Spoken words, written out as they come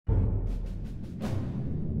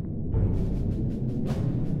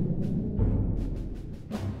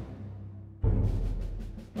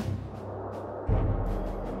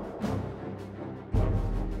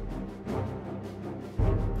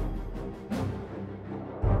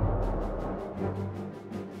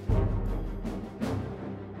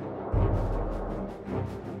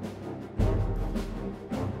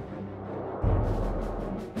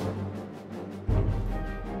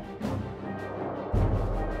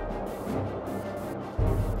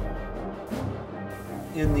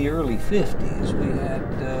In the early 50s, we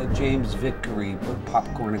had James Vickery put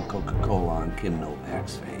popcorn and Coca-Cola on Kim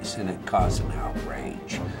Novak's face, and it caused an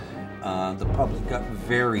outrage. The public got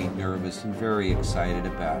very nervous and very excited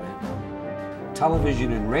about it.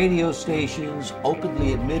 Television and radio stations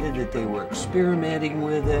openly admitted that they were experimenting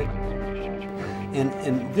with it.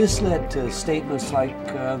 And this led to statements like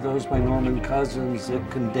those by Norman Cousins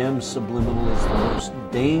that condemned subliminal as the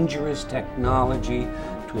most dangerous technology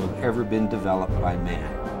to have ever been developed by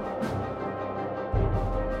man.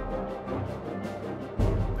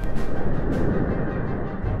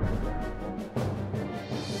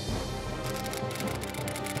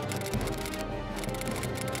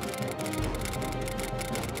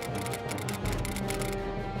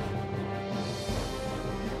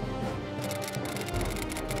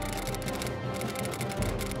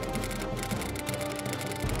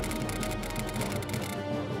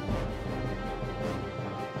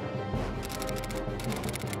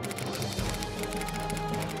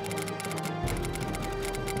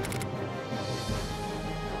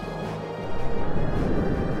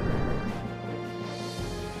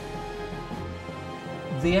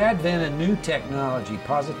 The advent of new technology,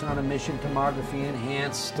 positron emission tomography,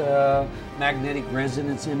 enhanced magnetic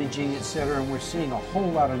resonance imaging, etc., and we're seeing a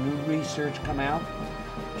whole lot of new research come out,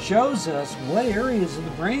 shows us what areas of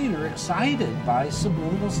the brain are excited by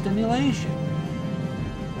subliminal stimulation.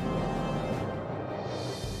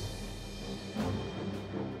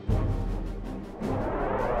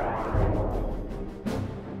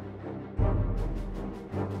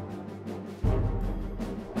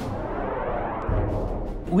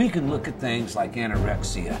 We can look at things like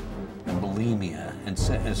anorexia and bulimia, and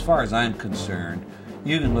say, as far as I'm concerned,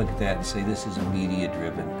 you can look at that and say this is a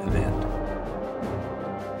media-driven event.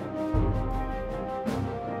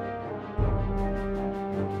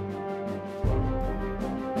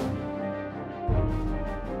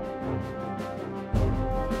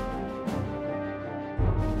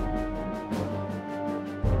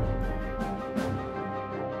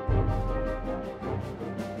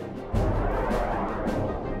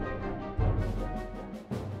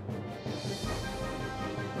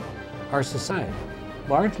 Our society,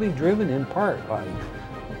 largely driven in part by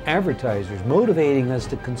advertisers motivating us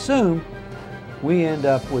to consume, we end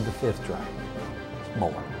up with the fifth drive.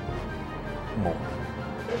 More.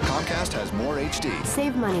 Comcast has more HD.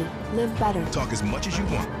 Save money, live better. Talk as much as you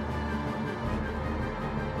want.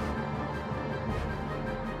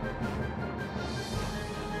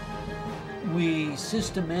 We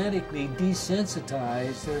systematically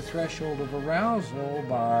desensitize their threshold of arousal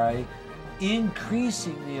by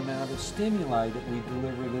increasing the amount of stimuli that we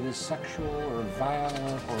deliver that is sexual or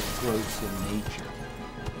violent or gross in nature.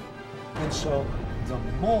 And so the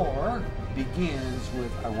more begins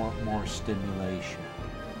with, I want more stimulation.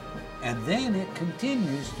 And then it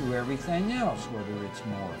continues through everything else, whether it's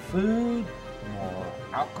more food, more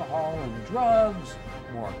alcohol and drugs,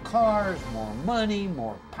 more cars, more money,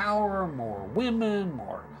 more power, more women,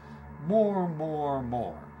 more.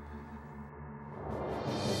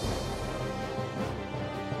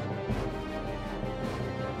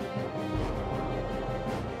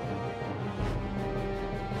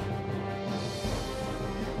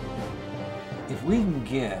 If we can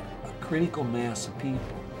get a critical mass of people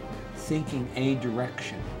thinking a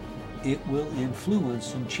direction, it will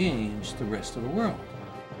influence and change the rest of the world.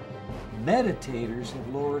 Meditators have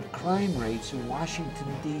lowered crime rates in Washington,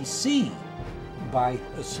 D.C. by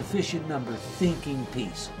a sufficient number thinking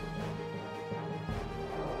piece.